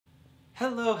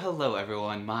Hello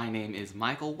everyone, my name is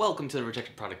Michael. Welcome to the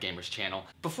Rejected Product Gamers channel.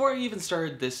 Before I even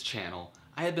started this channel,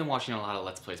 I had been watching a lot of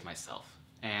Let's Plays myself,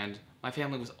 and my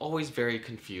family was always very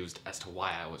confused as to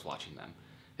why I was watching them.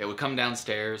 They would come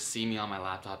downstairs, see me on my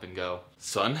laptop, and go,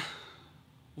 "Son,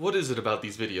 what is it about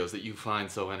these videos that you find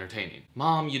so entertaining?"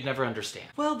 "Mom, you'd never understand."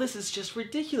 "Well, this is just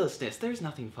ridiculousness. There's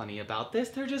nothing funny about this.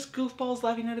 They're just goofballs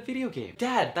laughing at a video game."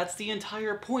 "Dad, that's the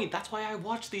entire point. That's why I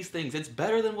watch these things. It's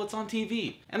better than what's on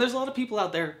TV." And there's a lot of people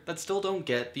out there that still don't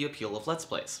get the appeal of Let's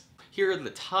Plays. Here are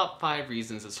the top 5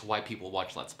 reasons as to why people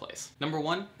watch Let's Plays. Number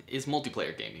 1 is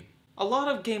multiplayer gaming. A lot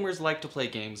of gamers like to play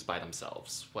games by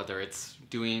themselves, whether it's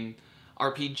doing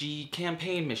RPG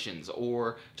campaign missions,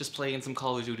 or just playing some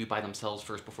Call of Duty by themselves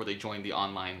first before they join the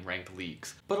online ranked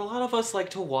leagues. But a lot of us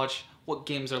like to watch what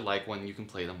games are like when you can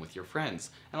play them with your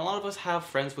friends. And a lot of us have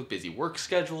friends with busy work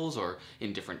schedules or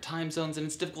in different time zones, and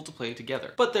it's difficult to play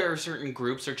together. But there are certain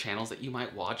groups or channels that you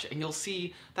might watch and you'll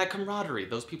see that camaraderie,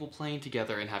 those people playing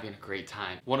together and having a great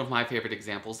time. One of my favorite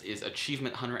examples is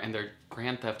Achievement Hunter and their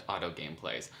Grand Theft Auto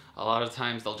gameplays. A lot of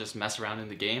times they'll just mess around in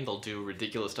the game, they'll do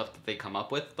ridiculous stuff that they come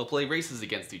up with, they'll play races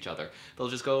against each other, they'll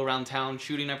just go around town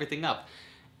shooting everything up.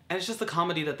 And it's just the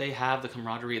comedy that they have, the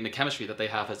camaraderie and the chemistry that they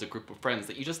have as a group of friends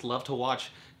that you just love to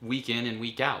watch week in and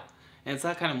week out. And it's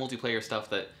that kind of multiplayer stuff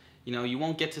that, you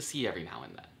won't get to see every now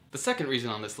and then. The second reason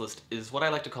on this list is what I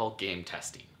like to call game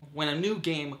testing. When a new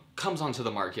game comes onto the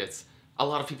markets, a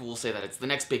lot of people will say that it's the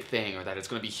next big thing, or that it's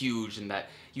going to be huge and that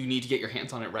you need to get your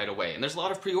hands on it right away. And there's a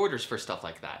lot of pre-orders for stuff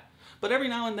like that. But every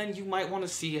now and then you might want to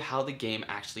see how the game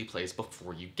actually plays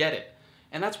before you get it.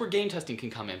 And that's where game testing can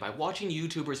come in. By watching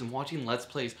YouTubers and watching Let's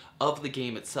Plays of the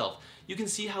game itself, you can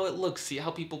see how it looks, see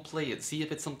how people play it, see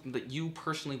if it's something that you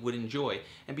personally would enjoy,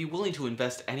 and be willing to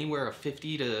invest anywhere of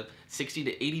 50 to 60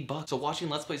 to 80 bucks. So watching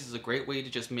Let's Plays is a great way to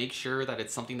just make sure that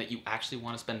it's something that you actually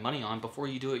want to spend money on before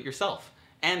you do it yourself.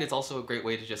 And it's also a great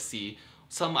way to just see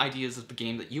some ideas of the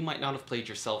game that you might not have played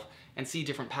yourself and see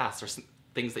different paths or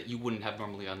things that you wouldn't have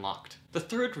normally unlocked. The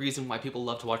third reason why people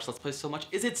love to watch Let's Plays so much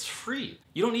is it's free.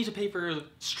 You don't need to pay for a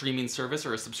streaming service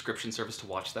or a subscription service to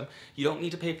watch them. You don't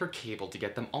need to pay for cable to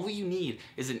get them. All you need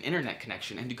is an internet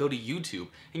connection and to go to YouTube,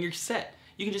 and you're set.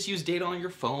 You can just use data on your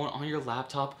phone, on your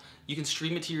laptop, you can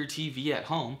stream it to your TV at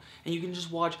home, and you can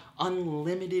just watch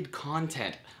unlimited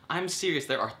content. I'm serious,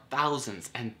 there are thousands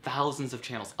and thousands of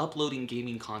channels uploading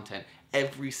gaming content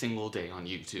every single day on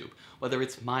YouTube. Whether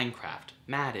it's Minecraft,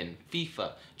 Madden,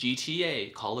 FIFA,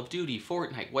 GTA, Call of Duty,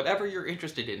 Fortnite, whatever you're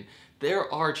interested in,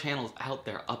 there are channels out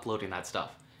there uploading that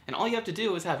stuff. And all you have to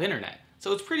do is have internet.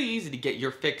 So it's pretty easy to get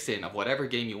your fix in of whatever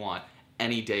game you want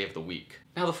any day of the week.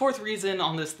 Now the fourth reason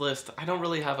on this list, I don't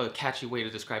really have a catchy way to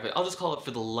describe it, I'll just call it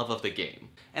for the love of the game.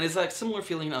 And it's that similar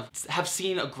feeling of have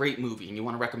seen a great movie and you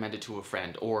want to recommend it to a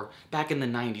friend, or back in the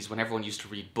 90s when everyone used to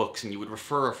read books and you would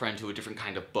refer a friend to a different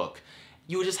kind of book.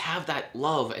 You would just have that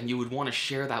love and you would want to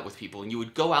share that with people, and you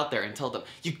would go out there and tell them,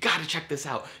 you gotta check this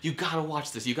out, you gotta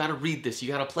watch this, you gotta read this, you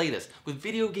gotta play this. With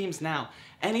video games now,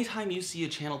 anytime you see a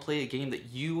channel play a game that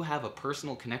you have a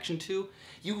personal connection to,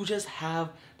 you just have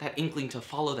that inkling to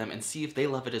follow them and see if they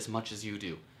love it as much as you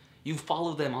do. You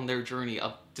follow them on their journey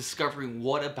of discovering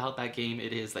what about that game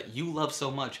it is that you love so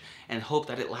much, and hope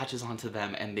that it latches onto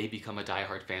them and they become a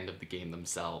diehard fan of the game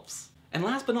themselves. And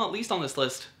last but not least on this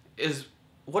list is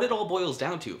what it all boils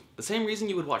down to. The same reason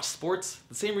you would watch sports,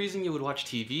 the same reason you would watch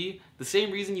TV, the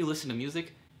same reason you listen to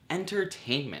music: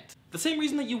 entertainment. The same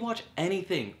reason that you watch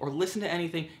anything or listen to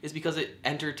anything is because it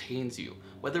entertains you.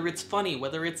 Whether it's funny,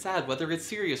 whether it's sad, whether it's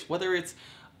serious, whether it's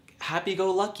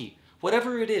happy-go-lucky,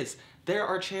 whatever it is, there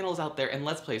are channels out there and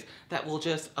Let's Plays that will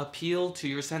just appeal to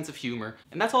your sense of humor,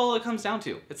 and that's all it comes down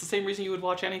to. It's the same reason you would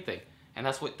watch anything, and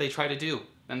that's what they try to do.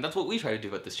 And that's what we try to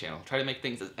do at this channel, try to make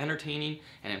things as entertaining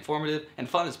and informative and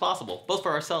fun as possible, both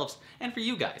for ourselves and for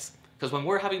you guys. Because when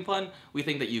we're having fun, we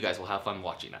think that you guys will have fun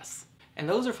watching us. And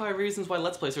those are 5 reasons why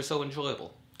Let's Plays are so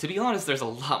enjoyable. To be honest, there's a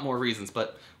lot more reasons,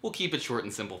 but we'll keep it short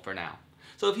and simple for now.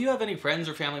 So if you have any friends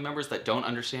or family members that don't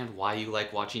understand why you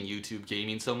like watching YouTube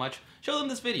gaming so much, show them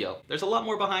this video. There's a lot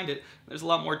more behind it, there's a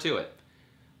lot more to it.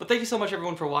 But thank you so much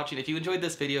everyone for watching. If you enjoyed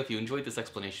this video, if you enjoyed this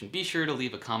explanation, be sure to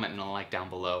leave a comment and a like down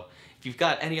below. If you've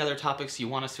got any other topics you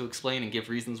want us to explain and give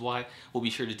reasons why, we'll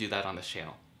be sure to do that on this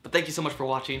channel. But thank you so much for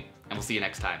watching, and we'll see you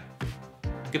next time.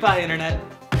 Goodbye,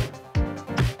 Internet!